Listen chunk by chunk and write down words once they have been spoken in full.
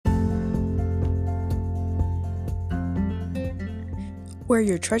Where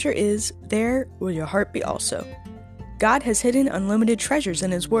your treasure is, there will your heart be also. God has hidden unlimited treasures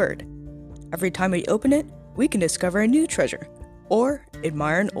in His Word. Every time we open it, we can discover a new treasure, or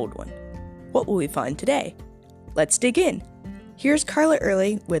admire an old one. What will we find today? Let's dig in. Here's Carla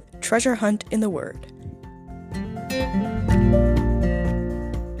Early with Treasure Hunt in the Word.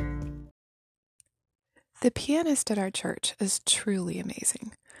 The pianist at our church is truly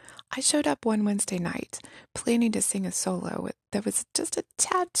amazing. I showed up one Wednesday night, planning to sing a solo that was just a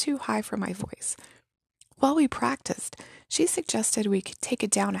tad too high for my voice. While we practiced, she suggested we could take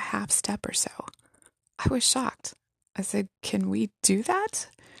it down a half step or so. I was shocked. I said, "Can we do that?"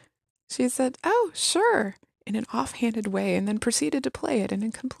 She said, "Oh, sure," in an offhanded way, and then proceeded to play it in a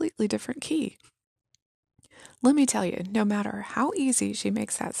completely different key. Let me tell you, no matter how easy she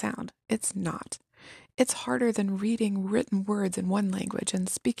makes that sound, it's not. It's harder than reading written words in one language and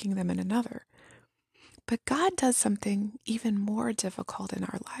speaking them in another. But God does something even more difficult in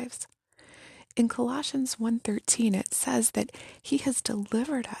our lives. In Colossians 1:13, it says that He has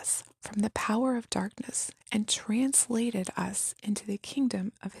delivered us from the power of darkness and translated us into the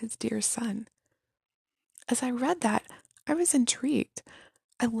kingdom of His dear Son. As I read that, I was intrigued.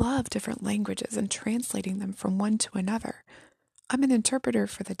 I love different languages and translating them from one to another. I'm an interpreter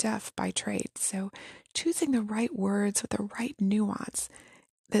for the deaf by trade, so choosing the right words with the right nuance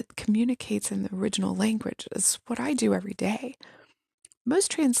that communicates in the original language is what I do every day.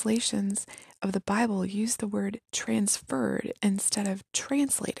 Most translations of the Bible use the word transferred instead of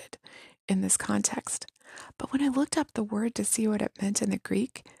translated in this context. But when I looked up the word to see what it meant in the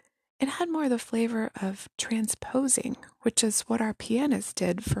Greek, it had more the flavor of transposing, which is what our pianist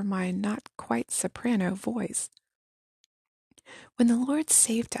did for my not quite soprano voice. When the Lord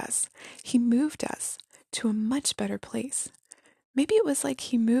saved us, He moved us to a much better place. Maybe it was like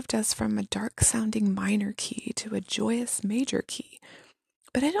He moved us from a dark-sounding minor key to a joyous major key,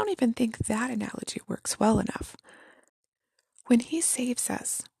 but I don't even think that analogy works well enough. When He saves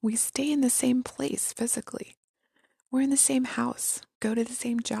us, we stay in the same place physically. We're in the same house, go to the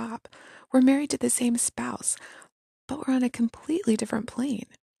same job, we're married to the same spouse, but we're on a completely different plane.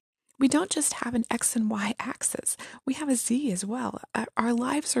 We don't just have an X and Y axis, we have a Z as well. Our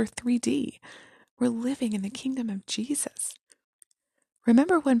lives are 3D. We're living in the kingdom of Jesus.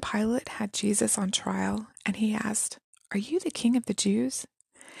 Remember when Pilate had Jesus on trial and he asked, "Are you the king of the Jews?"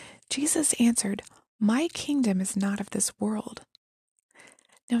 Jesus answered, "My kingdom is not of this world."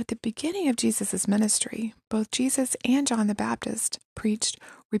 Now, at the beginning of Jesus' ministry, both Jesus and John the Baptist preached,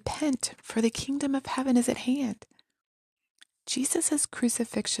 "Repent, for the kingdom of heaven is at hand." Jesus'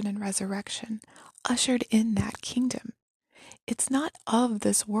 crucifixion and resurrection ushered in that kingdom. It's not of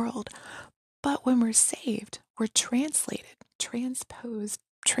this world, but when we're saved, we're translated, transposed,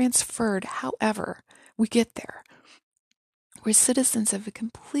 transferred, however we get there. We're citizens of a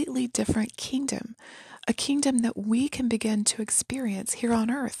completely different kingdom, a kingdom that we can begin to experience here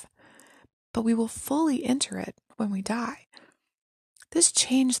on earth, but we will fully enter it when we die. This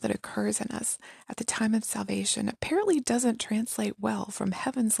change that occurs in us at the time of salvation apparently doesn't translate well from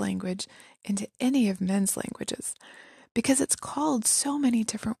heaven's language into any of men's languages, because it's called so many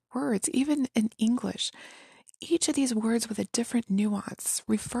different words, even in English, each of these words with a different nuance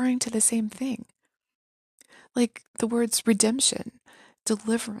referring to the same thing. Like the words redemption,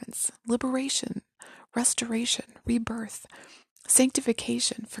 deliverance, liberation, restoration, rebirth,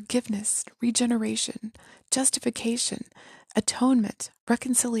 sanctification, forgiveness, regeneration, justification, atonement,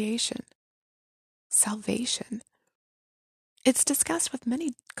 reconciliation, salvation. It's discussed with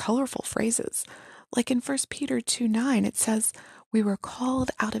many colorful phrases. Like in 1 Peter 2:9, it says, "We were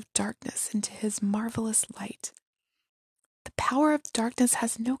called out of darkness into His marvelous light." The power of darkness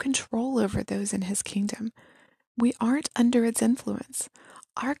has no control over those in His kingdom. We aren't under its influence.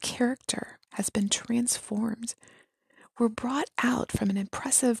 Our character has been transformed. We're brought out from an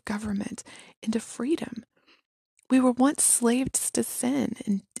oppressive government into freedom. We were once slaves to sin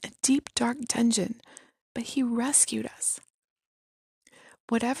in a deep, dark dungeon, but He rescued us.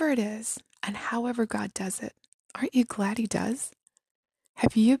 Whatever it is, and however God does it, aren't you glad He does?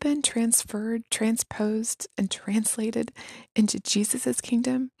 Have you been transferred, transposed, and translated into Jesus'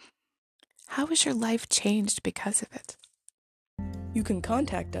 kingdom? How has your life changed because of it? You can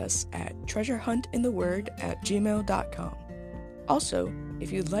contact us at treasurehuntintheword@gmail.com. Also,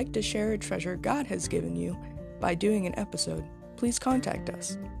 if you'd like to share a treasure God has given you by doing an episode, please contact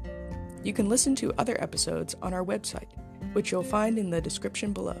us. You can listen to other episodes on our website, which you'll find in the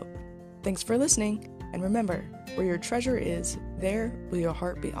description below. Thanks for listening, and remember, where your treasure is, there will your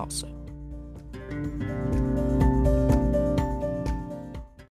heart be also.